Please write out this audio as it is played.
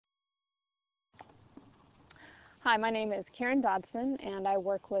Hi, my name is Karen Dodson, and I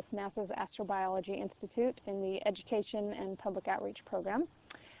work with NASA's Astrobiology Institute in the Education and Public Outreach program.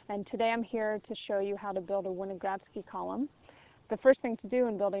 And today I'm here to show you how to build a Winogradsky column. The first thing to do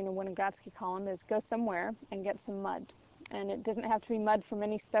in building a Winogradsky column is go somewhere and get some mud. And it doesn't have to be mud from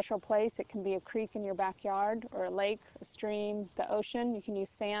any special place. It can be a creek in your backyard, or a lake, a stream, the ocean. You can use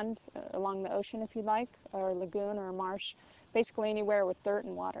sand along the ocean if you like, or a lagoon or a marsh. Basically anywhere with dirt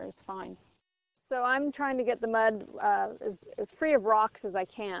and water is fine. So I'm trying to get the mud as free of rocks as I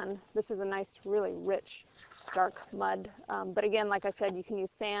can. This is a nice, really rich, dark mud. But again, like I said, you can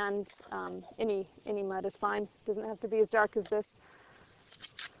use sand. Any mud is fine. It doesn't have to be as dark as this.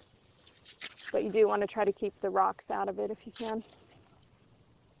 But you do want to try to keep the rocks out of it if you can.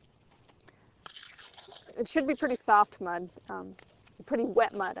 It should be pretty soft mud, pretty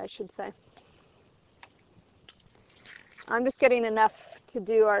wet mud, I should say. I'm just getting enough to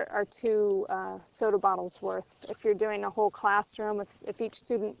do our two soda bottles worth. If you're doing a whole classroom, if each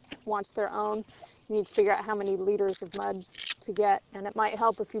student wants their own, you need to figure out how many liters of mud to get. And it might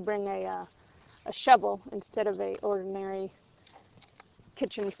help if you bring a shovel instead of an ordinary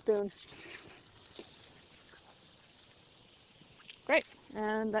kitchen spoon. Great,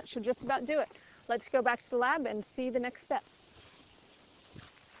 and that should just about do it. Let's go back to the lab and see the next step.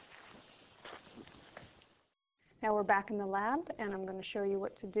 Now we're back in the lab, and I'm going to show you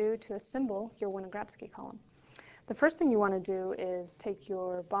what to do to assemble your Winogradsky column. The first thing you want to do is take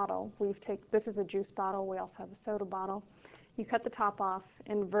your bottle. This is a juice bottle. We also have a soda bottle. You cut the top off,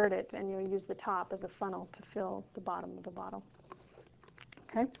 invert it, and you'll use the top as a funnel to fill the bottom of the bottle.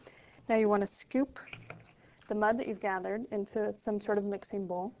 Okay. Now you want to scoop the mud that you've gathered into some sort of mixing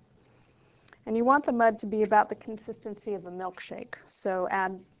bowl. And you want the mud to be about the consistency of a milkshake. So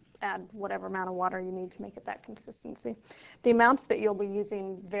add whatever amount of water you need to make it that consistency. The amounts that you'll be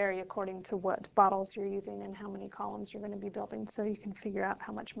using vary according to what bottles you're using and how many columns you're going to be building, so you can figure out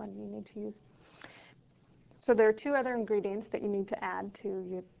how much mud you need to use. So there are two other ingredients that you need to add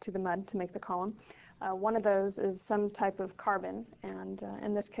to the mud to make the column. One of those is some type of carbon, and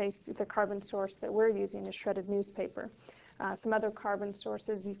in this case the carbon source that we're using is shredded newspaper. Some other carbon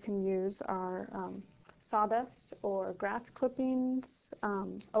sources you can use are sawdust or grass clippings.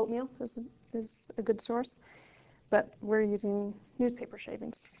 Oatmeal is a good source, but we're using newspaper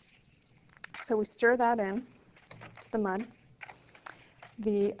shavings. So we stir that in to the mud.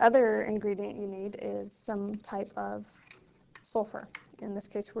 The other ingredient you need is some type of sulfur. In this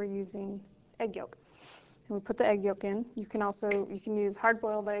case, we're using egg yolk. And we put the egg yolk in. You can use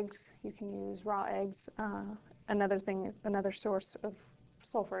hard-boiled eggs. You can use raw eggs. Another source of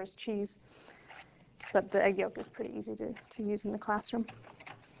sulfur is cheese. But the egg yolk is pretty easy to use in the classroom.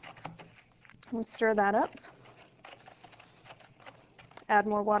 We'll stir that up. Add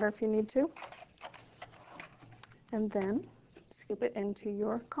more water if you need to. And then scoop it into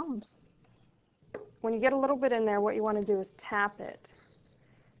your columns. When you get a little bit in there, what you want to do is tap it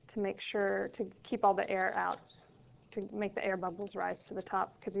to make sure to keep all the air out, to make the air bubbles rise to the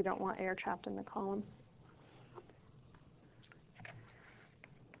top, because you don't want air trapped in the column.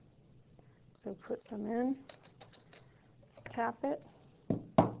 So put some in, tap it,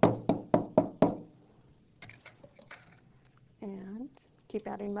 and keep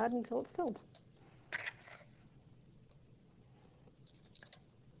adding mud until it's filled.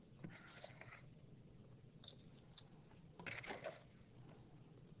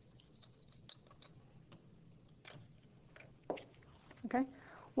 Okay.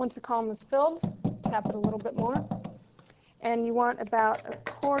 Once the column is filled, tap it a little bit more. And you want about a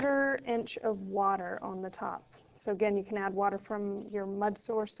 1/4 inch of water on the top. So again, you can add water from your mud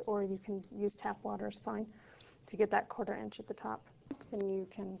source, or you can use tap water, is fine, to get that 1/4 inch at the top. Then you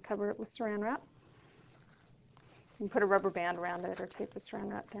can cover it with saran wrap. You can put a rubber band around it or tape the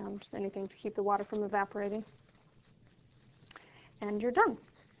saran wrap down, just anything to keep the water from evaporating. And you're done.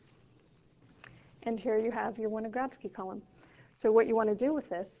 And here you have your Winogradsky column. So what you want to do with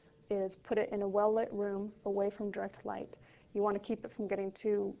this is put it in a well-lit room away from direct light. You want to keep it from getting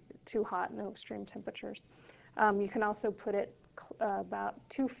too hot, no extreme temperatures. You can also put it about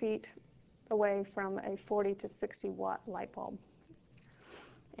 2 feet away from a 40 to 60 watt light bulb.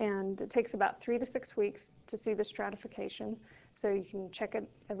 And it takes about 3 to 6 weeks to see the stratification. So you can check it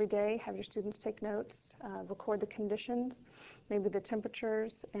every day, have your students take notes, record the conditions, maybe the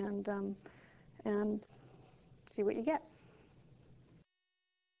temperatures, and see what you get.